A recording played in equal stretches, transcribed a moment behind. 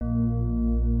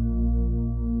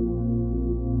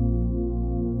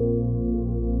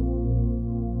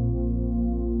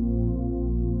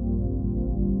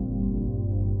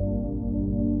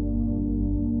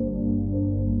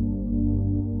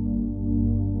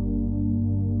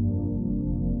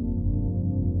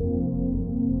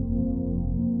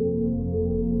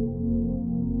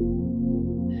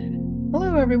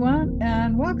everyone,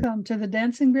 and welcome to the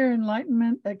Dancing Bear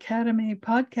Enlightenment Academy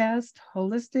podcast,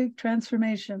 Holistic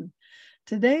Transformation.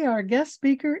 Today, our guest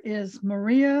speaker is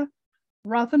Maria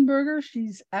Rothenburger.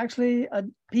 She's actually a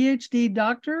PhD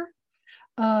doctor.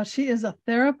 She is a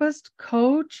therapist,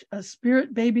 coach, a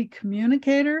spirit baby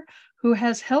communicator who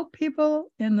has helped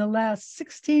people in the last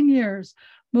 16 years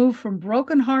move from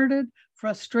brokenhearted,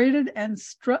 frustrated, and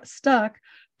stuck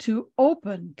to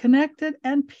open, connected,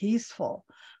 and peaceful.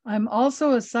 I'm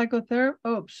also a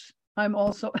psychotherapist.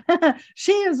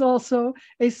 She is also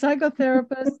a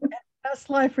psychotherapist and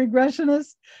past life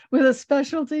regressionist with a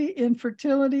specialty in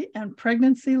fertility and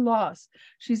pregnancy loss.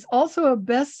 She's also a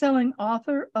best-selling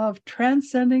author of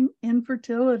Transcending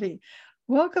Infertility.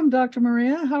 Welcome, Dr.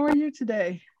 Maria. How are you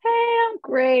today? Hey, I'm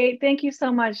great. Thank you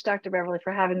so much, Dr. Beverly,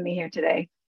 for having me here today.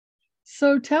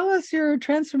 So tell us your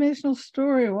transformational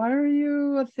story. Why are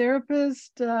you a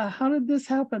therapist? How did this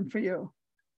happen for you?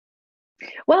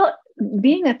 Well,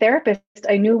 being a therapist,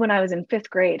 I knew when I was in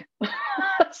fifth grade.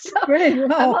 Great.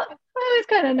 Wow. I've always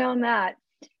kind of known that.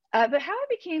 But how I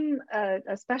became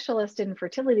a specialist in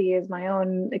fertility is my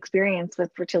own experience with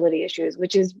fertility issues,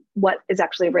 which is what is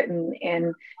actually written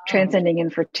in Transcending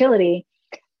Infertility.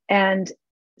 And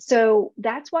so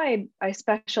that's why I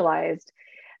specialized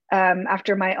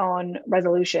after my own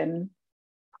resolution.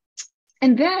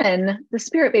 And then the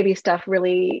spirit baby stuff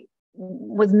really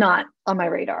was not on my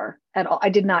radar at all. I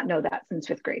did not know that since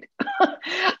fifth grade.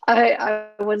 I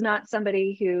was not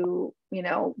somebody who,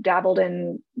 dabbled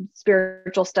in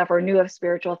spiritual stuff or knew of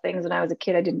spiritual things. When I was a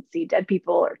kid, I didn't see dead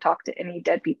people or talk to any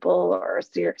dead people or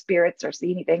spirits or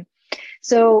see anything.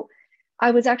 So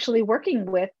I was actually working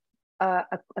with a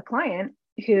client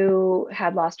who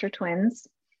had lost her twins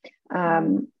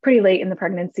pretty late in the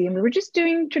pregnancy. And we were just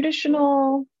doing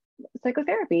traditional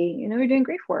psychotherapy, we were doing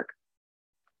grief work.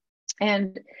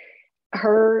 And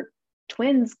her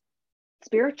twins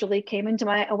spiritually came into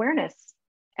my awareness.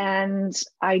 And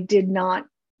I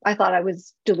thought I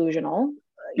was delusional,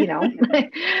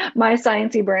 my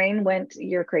sciencey brain went,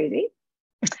 you're crazy.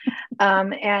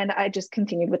 And I just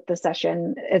continued with the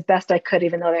session as best I could,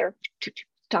 even though they were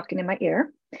talking in my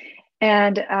ear.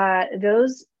 And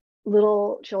those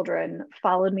little children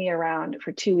followed me around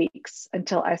for 2 weeks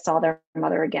until I saw their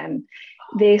mother again.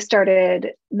 They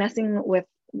started messing with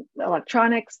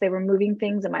electronics. They were moving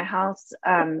things in my house.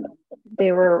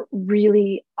 They were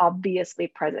really obviously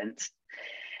present.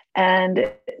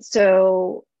 And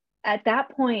so at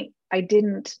that point, I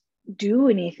didn't do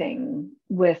anything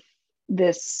with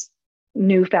this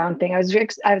newfound thing. I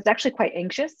was actually quite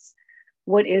anxious.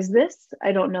 What is this?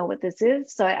 I don't know what this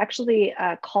is. So I actually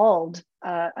called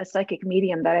a psychic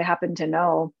medium that I happen to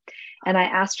know. And I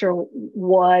asked her,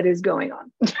 what is going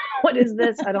on? What is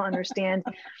this? I don't understand.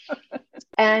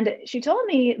 And she told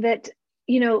me that,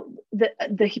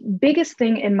 the biggest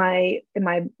thing in my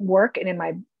work and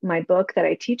in my book that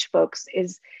I teach folks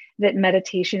is that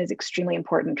meditation is extremely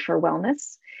important for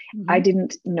wellness. Mm-hmm. I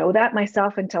didn't know that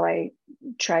myself until I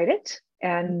tried it,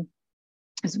 and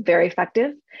it was very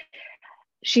effective.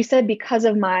 She said because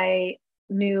of my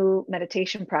new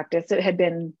meditation practice, it had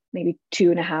been maybe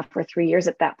 2.5 or 3 years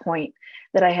at that point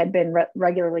that I had been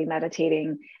regularly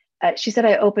meditating. She said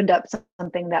I opened up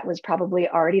something that was probably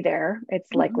already there.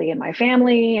 It's likely in my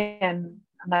family. And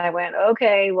I went,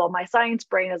 okay, well, my science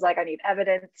brain is like, I need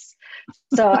evidence.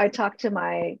 So I talked to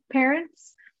my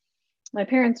parents. My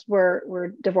parents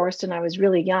were divorced and I was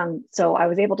really young. So I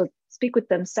was able to speak with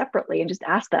them separately and just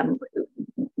ask them,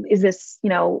 is this,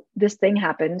 this thing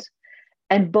happened?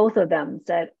 And both of them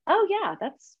said, oh yeah,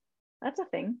 that's a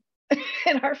thing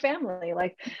in our family.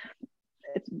 Like,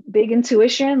 it's big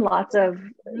intuition, lots of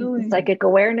psychic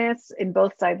awareness in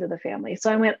both sides of the family. So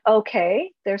I went,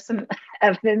 okay, there's some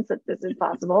evidence that this is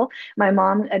possible. My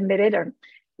mom admitted, or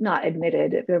not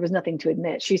admitted, there was nothing to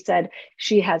admit. She said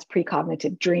she has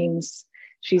precognitive dreams.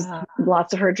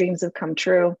 Lots of her dreams have come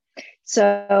true.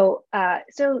 So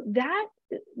that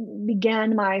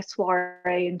began my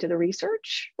soiree into the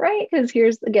research, right? Because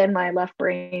here's again my left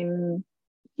brain,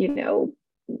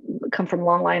 come from a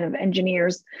long line of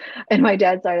engineers and my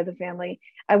dad's side of the family.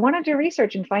 I wanted to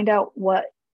research and find out what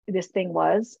this thing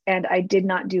was, and I did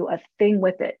not do a thing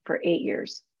with it for 8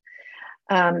 years,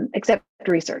 except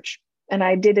research. And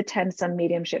I did attend some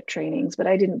mediumship trainings, but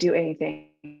I didn't do anything.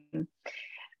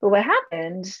 But what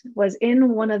happened was in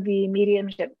one of the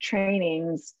mediumship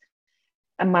trainings,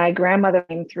 my grandmother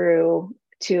came through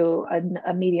to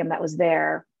a medium that was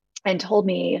there and told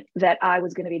me that I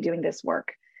was going to be doing this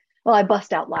work. Well, I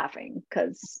bust out laughing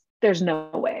because there's no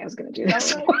way I was going to do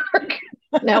this work.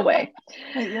 No way.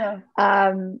 Yeah.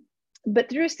 But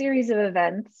through a series of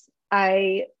events,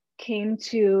 I came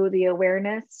to the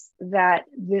awareness that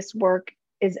this work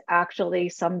is actually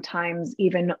sometimes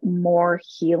even more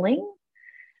healing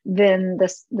than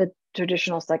the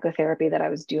traditional psychotherapy that I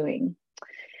was doing.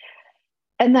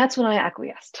 And that's when I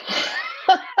acquiesced.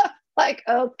 Like,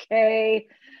 okay,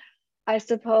 I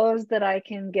suppose that I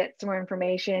can get some more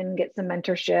information, get some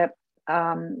mentorship,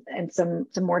 and some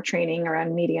more training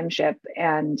around mediumship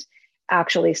and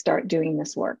actually start doing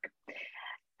this work.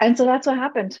 And so that's what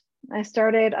happened. I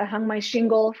hung my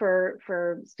shingle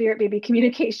for Spirit Baby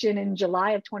Communication in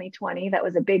July of 2020. That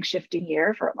was a big shifting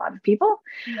year for a lot of people.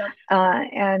 Yep.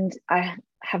 And I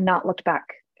have not looked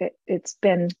back. It's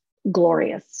been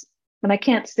glorious. And I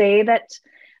can't say that,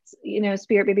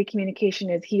 Spirit Baby Communication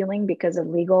is healing because of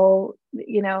legal,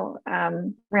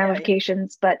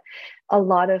 ramifications, but a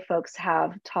lot of folks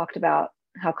have talked about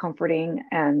how comforting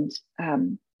and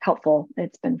helpful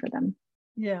it's been for them.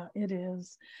 Yeah, it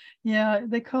is. Yeah,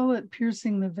 they call it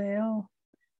piercing the veil.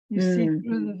 You see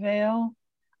through the veil.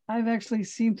 I've actually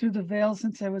seen through the veil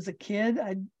since I was a kid.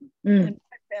 In my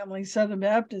family, Southern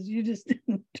Baptist, you just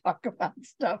didn't talk about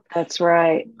stuff. That's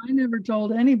right. I never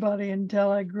told anybody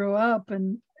until I grew up.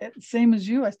 And same as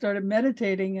you, I started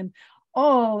meditating and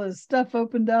all this stuff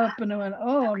opened up and I went,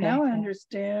 oh, okay. Now I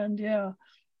understand. Yeah.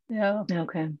 Yeah.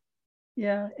 Okay.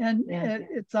 Yeah. And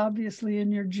it's obviously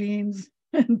in your genes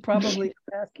and probably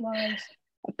past lives.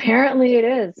 Apparently it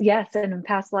is. Yes. And in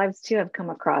past lives too, I've come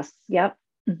across. Yep.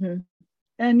 Mm-hmm.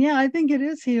 And yeah, I think it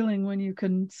is healing when you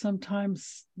can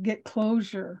sometimes get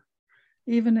closure,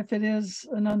 even if it is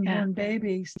an unborn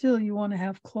baby. Still, you want to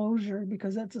have closure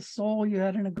because that's a soul you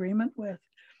had an agreement with.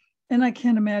 And I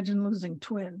can't imagine losing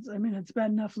twins. I mean, it's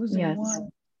bad enough losing one,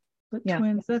 but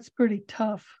twins, that's pretty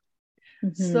tough.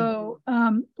 Mm-hmm. So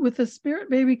with the Spirit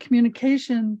Baby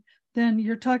Communication, then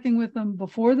you're talking with them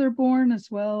before they're born as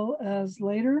well as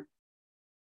later?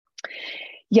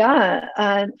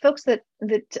 Yeah, folks that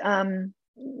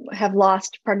have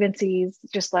lost pregnancies,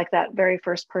 just like that very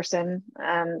first person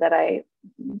that I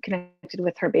connected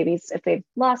with her babies, if they've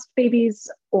lost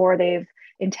babies or they've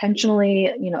intentionally,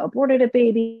 aborted a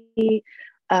baby,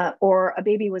 or a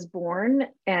baby was born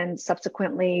and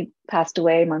subsequently passed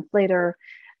away a month later,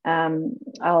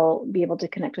 I'll be able to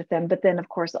connect with them. But then, of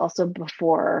course, also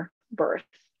before birth.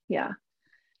 Yeah.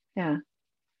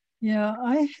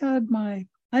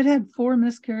 I'd had 4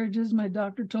 miscarriages. My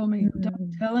doctor told me,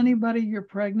 don't tell anybody you're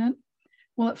pregnant.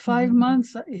 Well, at 5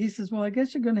 months, he says, well, I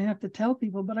guess you're going to have to tell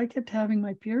people, but I kept having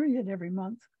my period every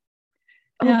month.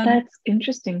 Oh, and that's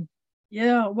interesting.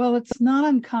 Yeah, well, it's not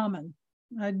uncommon.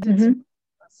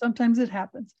 Sometimes it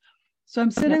happens. So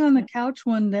I'm sitting on the couch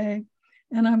one day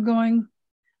and I'm going,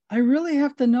 I really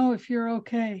have to know if you're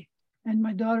okay. And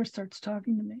my daughter starts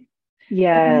talking to me.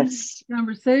 Yes.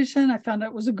 Conversation. I found out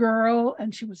it was a girl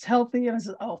and she was healthy. And I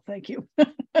said, oh, thank you.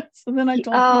 So then I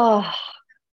told her.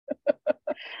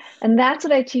 And that's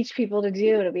what I teach people to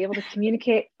do, to be able to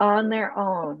communicate on their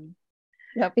own.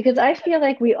 Yep. Because I feel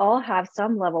like we all have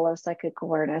some level of psychic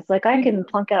awareness. Like I can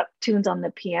plunk out tunes on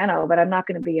the piano, but I'm not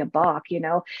going to be a Bach,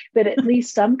 but at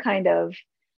least some kind of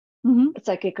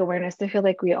psychic awareness. I feel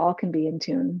like we all can be in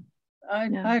tune.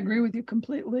 I agree with you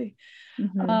completely.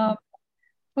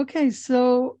 Okay,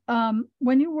 so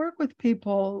when you work with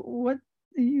people,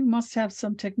 you must have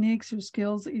some techniques or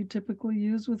skills that you typically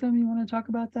use with them. You want to talk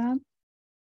about that?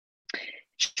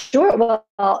 Sure. Well,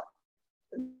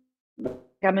 like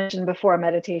I mentioned before,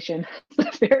 meditation,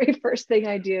 the very first thing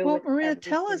I do. Well, Maria,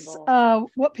 tell us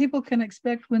what people can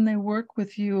expect when they work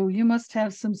with you. You must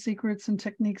have some secrets and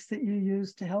techniques that you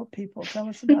use to help people. Tell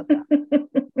us about that.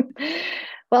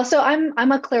 Well, so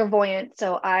I'm a clairvoyant,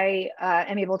 so I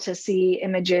am able to see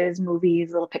images,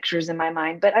 movies, little pictures in my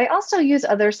mind, but I also use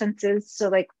other senses. So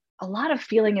like a lot of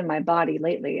feeling in my body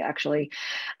lately, actually.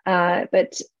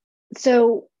 But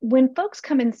so when folks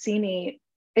come and see me,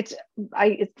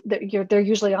 they're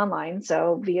usually online,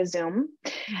 so via Zoom,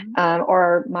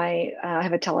 or I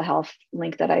have a telehealth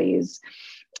link that I use.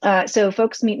 So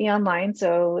folks meet me online,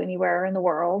 so anywhere in the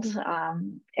world,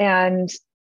 and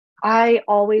I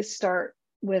always start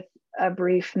with a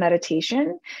brief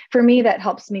meditation. For me, that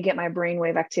helps me get my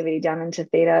brainwave activity down into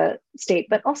theta state.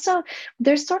 But also,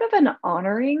 there's sort of an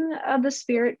honoring of the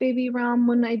spirit baby realm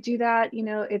when I do that.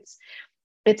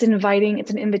 It's inviting, it's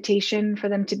an invitation for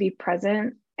them to be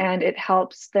present, and it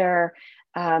helps their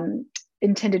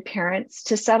intended parents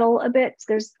to settle a bit.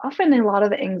 There's often a lot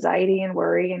of anxiety and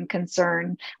worry and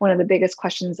concern. One of the biggest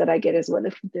questions that I get is, what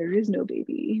if there is no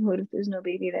baby? What if there's no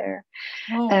baby there?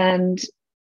 Oh, and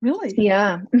really?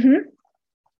 Yeah.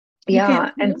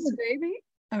 Yeah. And the baby?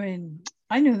 I mean,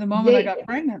 I knew the moment I got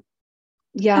pregnant.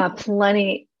 Yeah,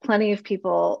 plenty of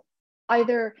people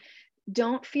either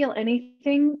don't feel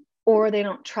anything or they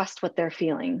don't trust what they're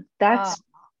feeling. That's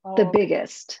the okay.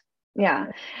 biggest. Yeah.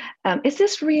 Okay. Is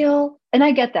this real? And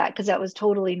I get that because that was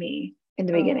totally me in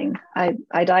the Oh. beginning.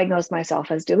 I diagnosed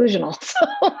myself as delusional. So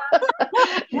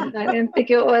I didn't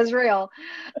think it was real.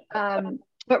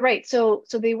 But right, so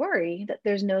they worry that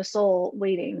there's no soul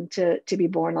waiting to be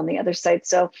born on the other side.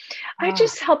 So I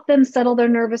just help them settle their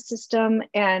nervous system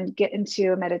and get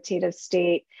into a meditative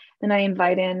state. Then I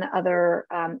invite in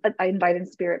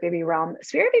spirit baby realm.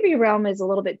 Spirit baby realm is a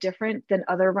little bit different than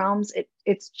other realms.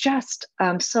 It's just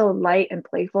so light and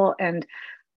playful, and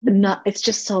not, it's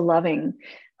just so loving.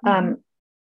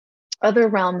 Other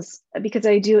realms, because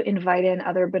I do invite in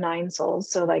other benign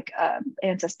souls, so like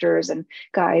ancestors and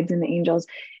guides and the angels,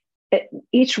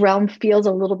 each realm feels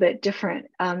a little bit different.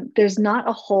 There's not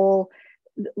a whole,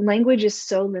 language is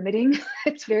so limiting.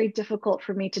 It's very difficult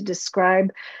for me to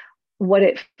describe what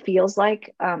it feels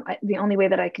like. The only way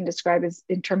that I can describe is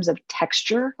in terms of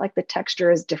texture, like the texture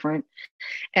is different.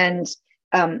 And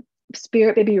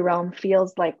spirit baby realm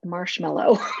feels like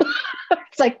marshmallow.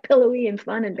 It's like pillowy and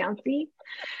fun and bouncy.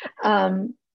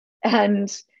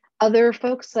 And other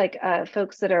folks, like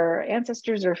folks that are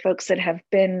ancestors or folks that have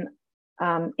been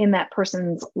in that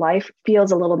person's life,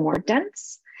 feels a little more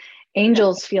dense.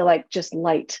 Angels feel like just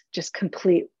light, just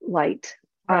complete light.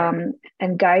 Right.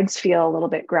 And guides feel a little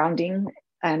bit grounding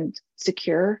and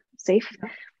secure, safe.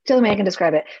 Tell me I can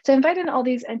describe it. So I invite in all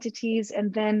these entities,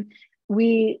 and then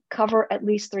we cover at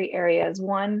least 3 areas.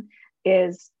 One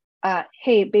is,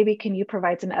 hey, baby, can you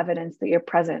provide some evidence that you're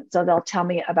present? So they'll tell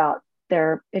me about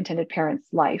their intended parent's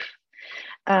life.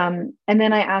 And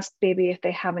then I ask baby if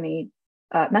they have any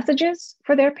messages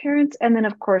for their parents. And then,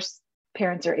 of course,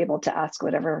 parents are able to ask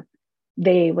whatever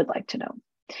they would like to know.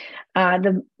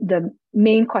 The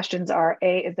main questions are: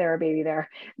 A, is there a baby there?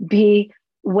 B,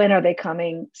 when are they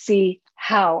coming? C,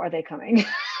 how are they coming?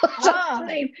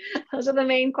 Those are the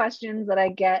main questions that I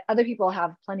get. Other people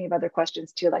have plenty of other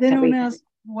questions too. Like, they don't ask,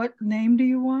 what name do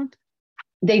you want?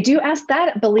 They do ask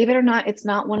that. Believe it or not, it's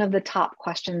not one of the top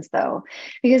questions though,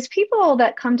 because people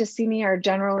that come to see me are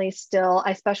generally still,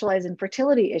 I specialize in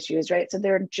fertility issues, right? So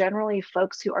they're generally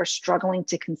folks who are struggling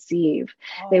to conceive.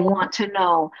 They want to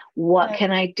know, what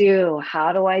can I do?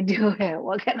 How do I do it?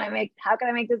 What can I make? How can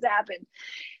I make this happen?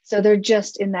 So they're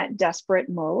just in that desperate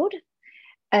mode.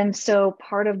 And so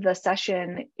part of the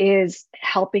session is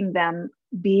helping them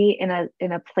be in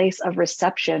a place of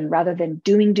reception rather than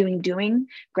doing,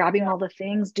 grabbing all the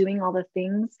things, doing all the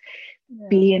things.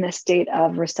 Be in a state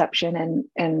of reception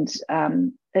and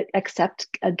accept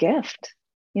a gift,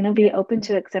 be open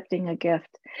to accepting a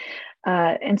gift.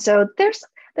 And so there's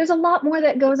a lot more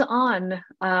that goes on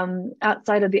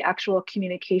outside of the actual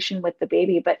communication with the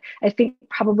baby. But I think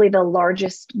probably the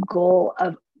largest goal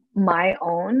of my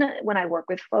own when I work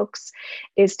with folks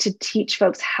is to teach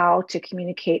folks how to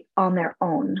communicate on their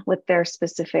own with their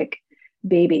specific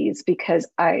babies, because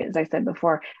as I said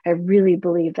before, I really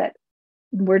believe that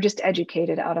we're just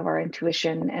educated out of our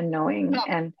intuition and knowing.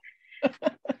 And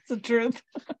that's the truth.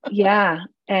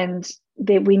 And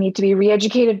we need to be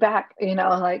re-educated back,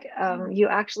 you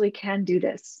actually can do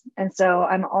this. And so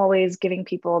I'm always giving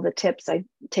people the tips. I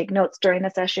take notes during the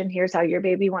session. Here's how your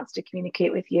baby wants to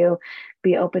communicate with you.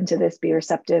 Be open to this, be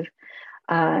receptive.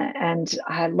 And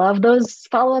I love those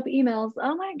follow-up emails.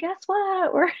 Oh my, guess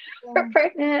what? We're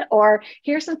pregnant. Or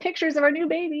here's some pictures of our new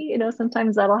baby.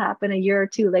 Sometimes that'll happen a year or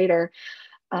 2 later.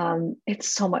 It's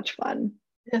so much fun.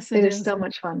 Yes, it is so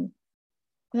much fun.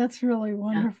 That's really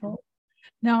wonderful.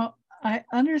 Now, I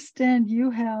understand you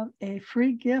have a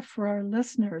free gift for our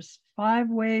listeners, 5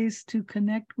 ways to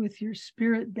connect with your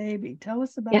spirit baby. Tell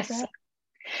us about that.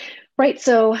 Right.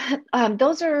 So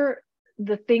those are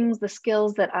the things, the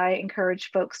skills that I encourage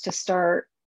folks to start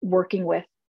working with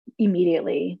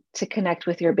immediately to connect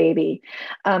with your baby.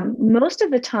 Most of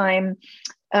the time,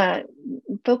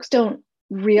 folks don't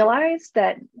realize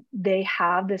that they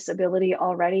have this ability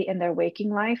already in their waking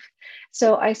life.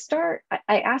 So I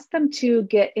ask them to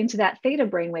get into that theta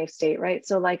brainwave state, right?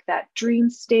 So like that dream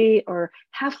state, or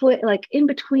halfway, like in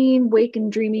between wake and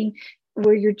dreaming,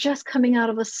 where you're just coming out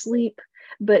of a sleep,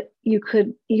 but you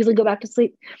could easily go back to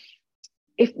sleep.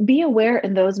 Be aware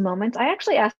in those moments. I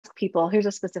actually ask people, here's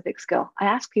a specific skill. I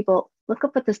ask people, look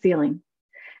up at the ceiling,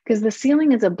 because the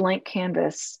ceiling is a blank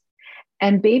canvas.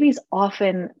 And babies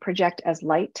often project as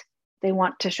light. They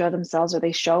want to show themselves, or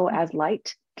they show as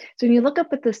light. So when you look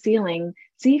up at the ceiling,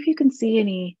 see if you can see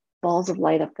any balls of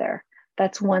light up there.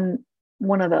 That's one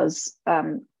of those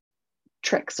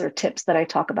tricks or tips that I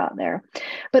talk about there.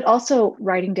 But also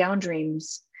writing down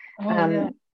dreams.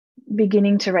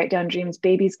 beginning to write down dreams.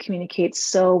 Babies communicate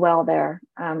so well there,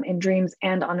 in dreams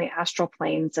and on the astral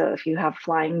plane. So if you have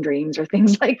flying dreams or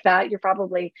things like that, you're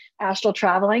probably astral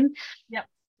traveling. Yep.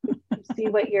 See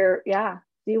what you're,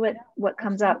 see what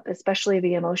comes up, especially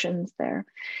the emotions there.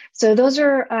 So those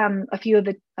are a few of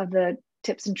the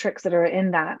tips and tricks that are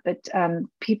in that. But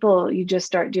people, you just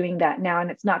start doing that now,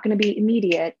 and it's not going to be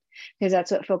immediate, because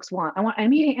that's what folks want. I want an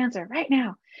immediate answer right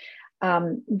now.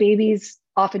 Babies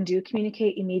often do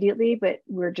communicate immediately, but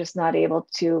we're just not able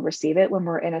to receive it when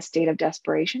we're in a state of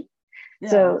desperation. Yeah.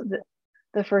 So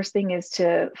the first thing is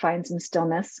to find some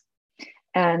stillness.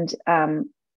 And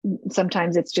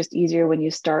sometimes it's just easier when you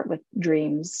start with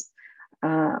dreams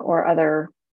or other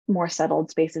more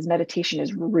settled spaces. Meditation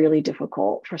is really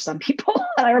difficult for some people.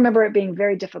 I remember it being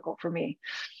very difficult for me.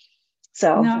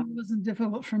 So no, it wasn't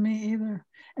difficult for me either.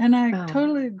 And I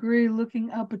totally agree.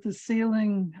 Looking up at the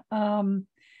ceiling, you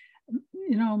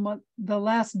know, the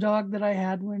last dog that I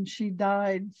had, when she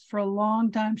died, for a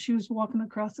long time, she was walking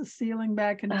across the ceiling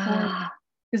back and forth,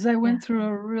 because I went through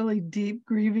a really deep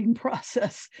grieving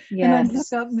process. Yes. And I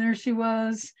looked up and there she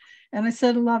was. And I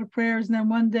said a lot of prayers. And then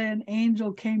one day an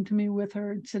angel came to me with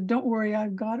her and said, "Don't worry,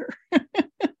 I've got her."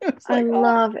 I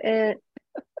love it.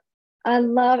 I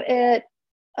love it.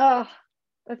 Oh,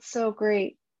 that's so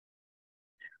great.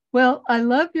 Well, I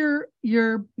love your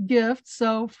gift.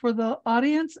 So for the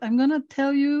audience, I'm going to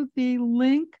tell you the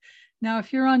link. Now,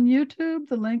 if you're on YouTube,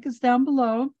 the link is down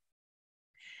below.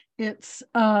 It's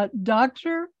Dr.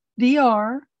 Dr.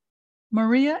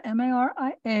 Maria,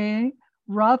 Maria,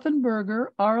 Rothenburger,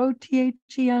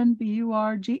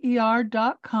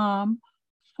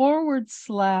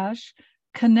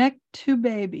 ROTHENBURGER.com/connect to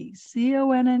baby,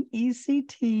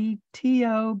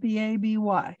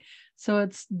 CONNECTTOBABY. So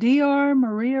it's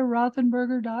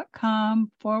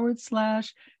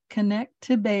drmariarothenburger.com/connect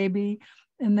to baby.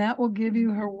 And that will give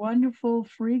you her wonderful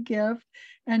free gift.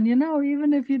 And, you know,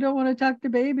 even if you don't want to talk to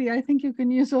baby, I think you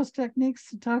can use those techniques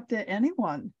to talk to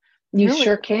anyone. You really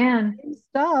sure can.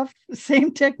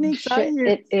 Same techniques I use.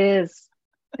 It is.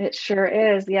 It sure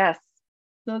is. Yes.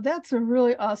 So that's a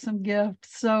really awesome gift.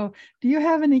 So do you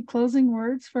have any closing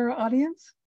words for our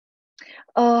audience?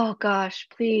 Oh, gosh,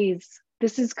 please.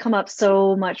 This has come up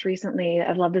so much recently.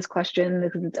 I love this question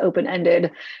because it's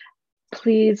open-ended.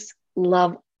 Please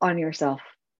love on yourself.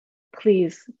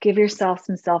 Please give yourself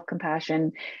some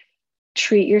self-compassion.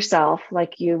 Treat yourself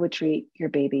like you would treat your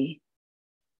baby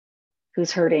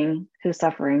who's hurting, who's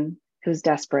suffering, who's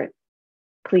desperate.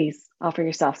 Please offer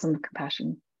yourself some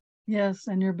compassion. Yes,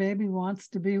 and your baby wants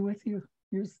to be with you.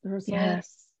 Yes.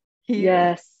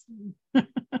 Yes.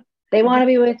 They want to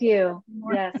be with you.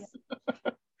 Yes.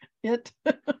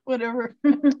 Whatever.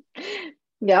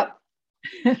 Yep.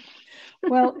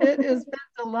 Well, it has been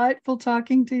delightful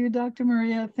talking to you, Dr.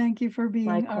 Maria. Thank you for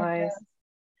being our guest.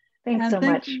 Thanks so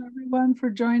much. Thank you, everyone,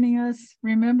 for joining us.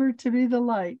 Remember to be the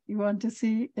light you want to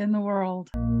see in the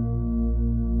world.